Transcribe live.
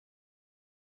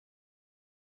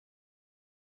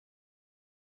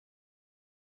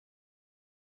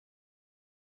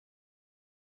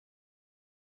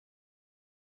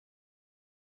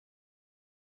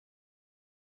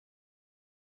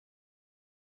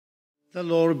The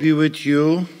Lord be with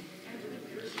you.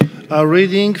 A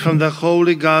reading from the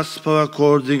Holy Gospel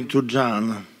according to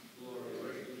John.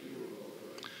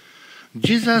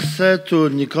 Jesus said to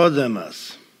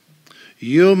Nicodemus,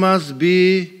 "You must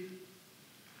be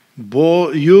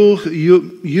born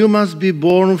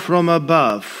from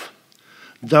above.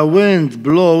 The wind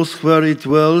blows where it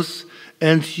wills,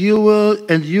 and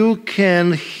you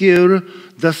can hear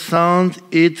the sound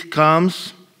it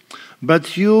comes,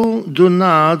 but you do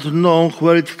not know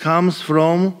where it comes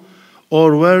from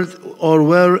or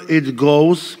where it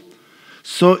goes.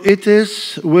 So it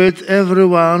is with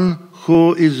everyone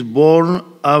who is born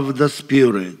of the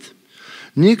Spirit."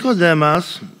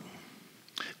 Nicodemus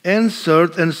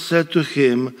answered and said to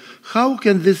him, "How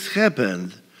can this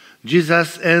happen?"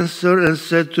 Jesus answered and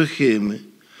said to him,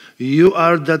 "You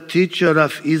are the teacher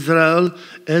of Israel,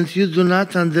 and you do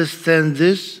not understand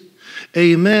this?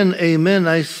 Amen, amen,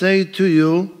 I say to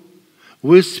you,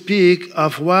 we speak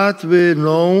of what we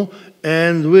know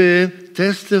and we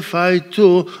testify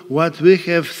to what we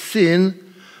have seen,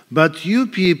 but you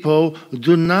people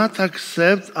do not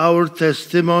accept our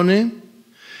testimony.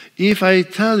 If I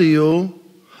tell you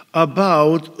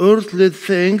about earthly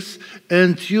things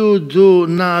and you do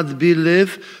not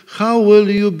believe, how will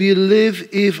you believe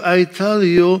if I tell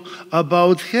you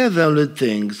about heavenly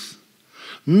things?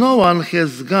 No one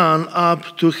has gone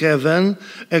up to heaven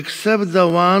except the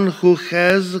one who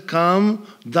has come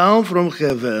down from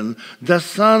heaven, the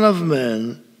Son of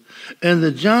Man.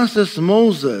 And just as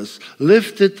Moses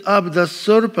lifted up the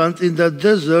serpent in the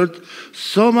desert,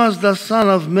 so must the Son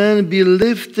of Man be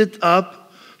lifted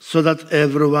up, so that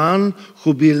everyone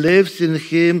who believes in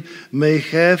him may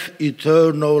have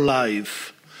eternal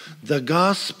life." The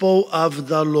Gospel of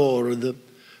the Lord.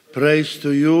 Praise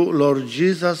to you, Lord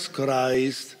Jesus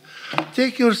Christ.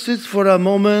 Take your seats for a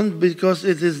moment, because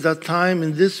it is the time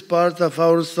in this part of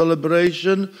our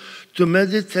celebration to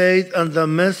meditate on the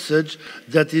message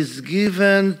that is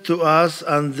given to us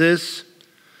on this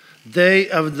day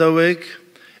of the week.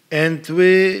 And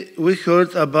we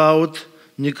heard about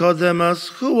Nicodemus,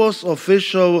 who was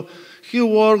official. He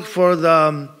worked for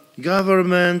the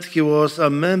government. He was a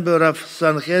member of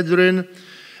Sanhedrin,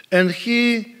 and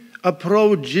he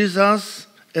approached Jesus,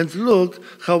 and look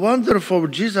how wonderful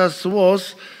Jesus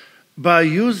was by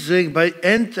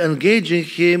engaging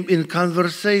him in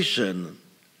conversation.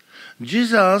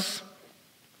 Jesus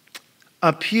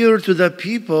appeared to the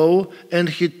people and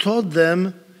he taught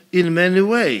them in many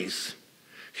ways.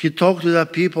 He talked to the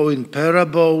people in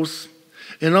parables,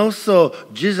 and also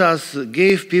Jesus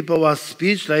gave people a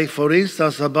speech, like for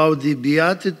instance about the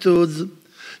Beatitudes.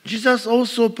 Jesus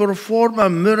also performed a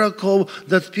miracle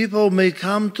that people may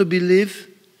come to believe,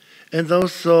 and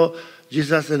also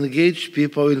Jesus engaged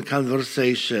people in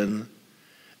conversation.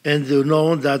 And you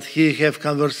know that he had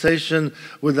conversation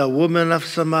with a woman of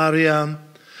Samaria.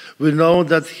 We know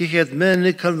that he had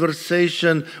many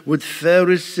conversations with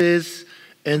Pharisees,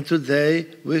 and today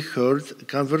we heard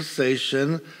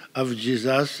conversation of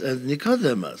Jesus and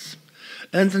Nicodemus.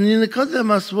 And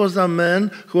Nicodemus was a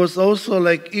man who was also,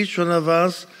 like each one of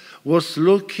us, was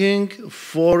looking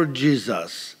for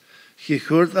Jesus. He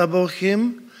heard about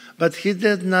him, but he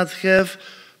did not have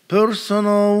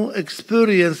personal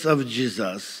experience of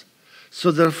Jesus.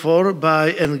 So therefore,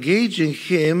 by engaging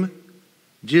him,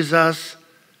 Jesus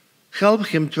helped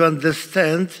him to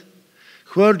understand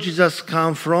where Jesus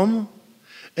came from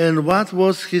and what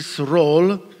was his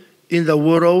role in the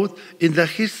world, in the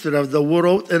history of the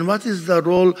world, and what is the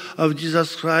role of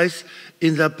Jesus Christ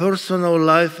in the personal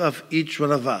life of each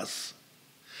one of us.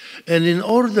 And in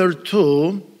order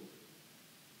to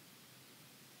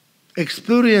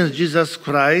experience Jesus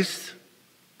Christ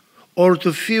or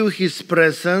to feel his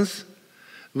presence,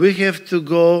 we have to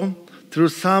go through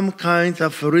some kind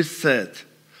of reset,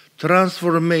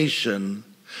 transformation.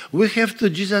 We have to,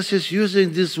 Jesus is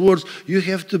using these words, you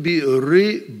have to be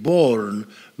reborn.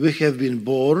 We have been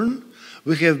born,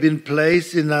 we have been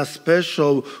placed in a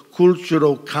special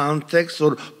cultural context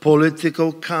or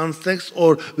political context,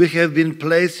 or we have been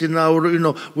placed in our,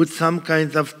 with some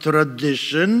kind of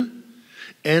tradition,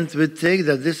 and we think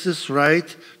that this is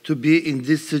right to be in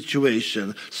this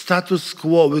situation. Status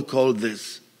quo, we call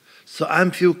this. So I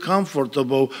feel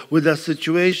comfortable with a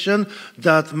situation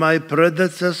that my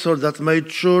predecessor, that my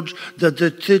church, that the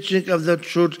teaching of the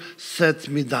church set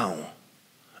me down.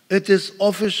 It is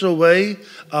official way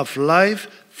of life,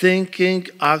 thinking,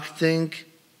 acting,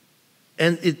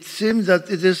 and it seems that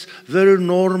it is very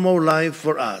normal life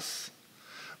for us.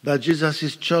 But Jesus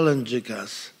is challenging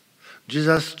us.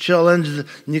 Jesus challenged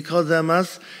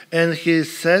Nicodemus, and he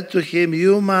said to him,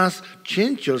 you must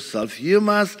change yourself. You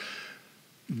must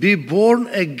be born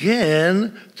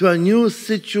again to a new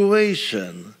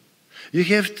situation. You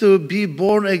have to be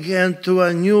born again to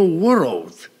a new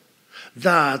world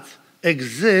that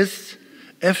exists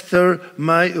after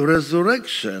my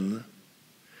resurrection.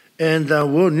 And the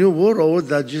new world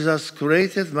that Jesus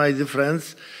created, my dear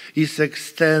friends, is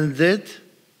extended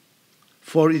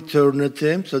for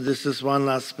eternity. So this is one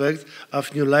aspect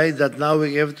of new life, that now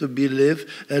we have to believe,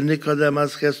 and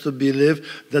Nicodemus has to believe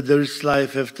that there is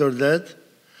life after that.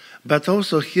 But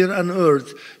also here on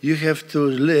earth, you have to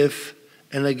live.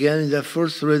 And again, in the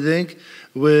first reading,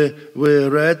 we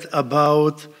read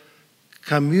about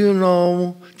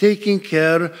taking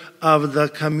care of the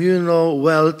communal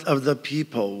wealth of the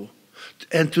people.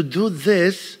 And to do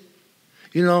this,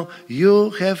 you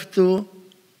have to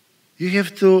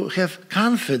have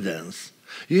confidence.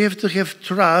 You have to have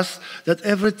trust that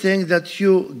everything that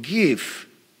you give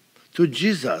to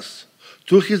Jesus,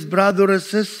 to his brothers and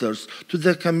sisters, to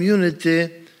the community,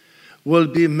 will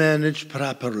be managed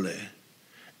properly.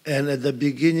 And at the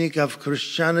beginning of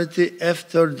Christianity,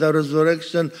 after the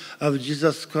resurrection of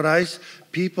Jesus Christ,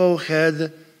 people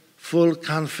had full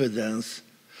confidence.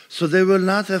 So they were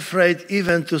not afraid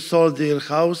even to sell their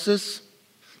houses,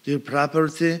 their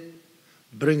property,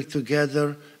 bring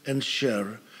together and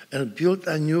share, and build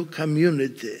a new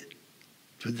community.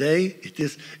 Today, it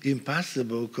is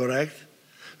impossible, correct?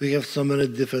 We have so many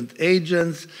different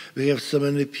agents. We have so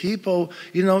many people.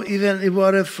 Even if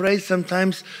we're afraid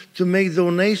sometimes to make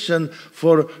donation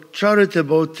for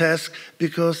charitable tasks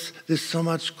because there's so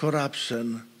much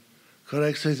corruption.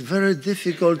 Correct? So it's very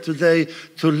difficult today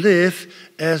to live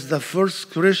as the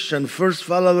first Christian, first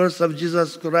followers of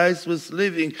Jesus Christ was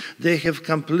living. They have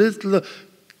completely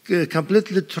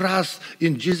trust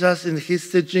in Jesus, in his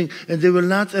teaching, and they were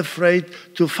not afraid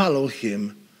to follow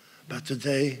him. But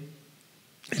today,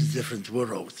 it's a different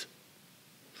world.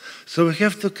 So we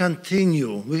have to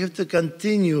continue. We have to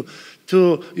continue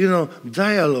to,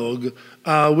 dialogue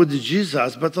with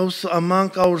Jesus, but also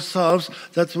among ourselves,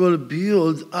 that will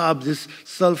build up this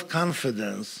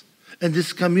self-confidence and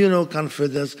this communal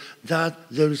confidence that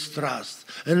there is trust.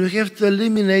 And we have to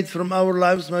eliminate from our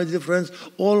lives, my dear friends,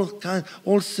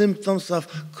 all symptoms of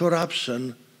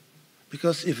corruption.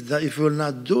 Because if we will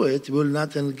not do it, we will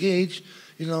not engage,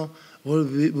 it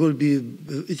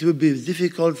will be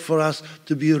difficult for us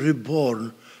to be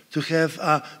reborn, to have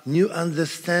a new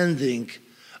understanding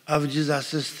of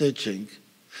Jesus' teaching.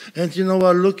 And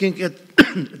we're looking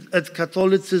at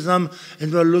Catholicism,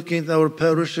 and we're looking at our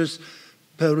parishes.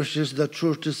 The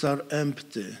churches are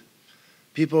empty.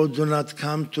 People do not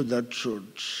come to the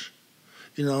church,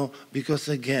 because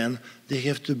again, they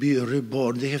have to be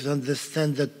reborn. They have to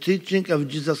understand the teaching of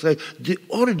Jesus Christ, the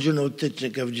original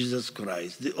teaching of Jesus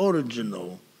Christ, the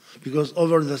original. Because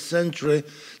over the century,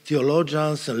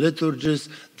 theologians and liturgists,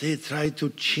 they try to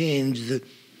change the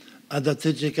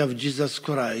teaching of Jesus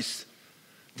Christ.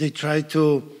 They try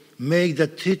to make the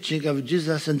teaching of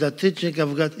Jesus and the teaching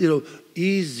of God,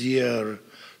 easier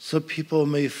so people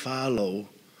may follow.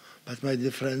 But my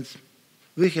dear friends,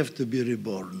 we have to be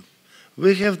reborn.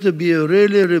 We have to be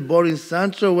really reborn in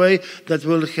such a way that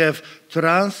we'll have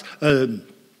trust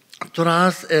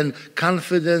and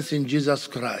confidence in Jesus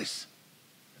Christ.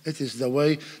 It is the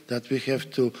way that we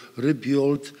have to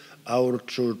rebuild our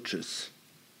churches.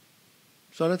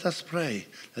 So let us pray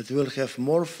that we'll have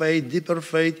more faith, deeper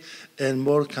faith, and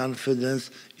more confidence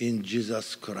in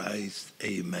Jesus Christ.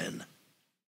 Amen.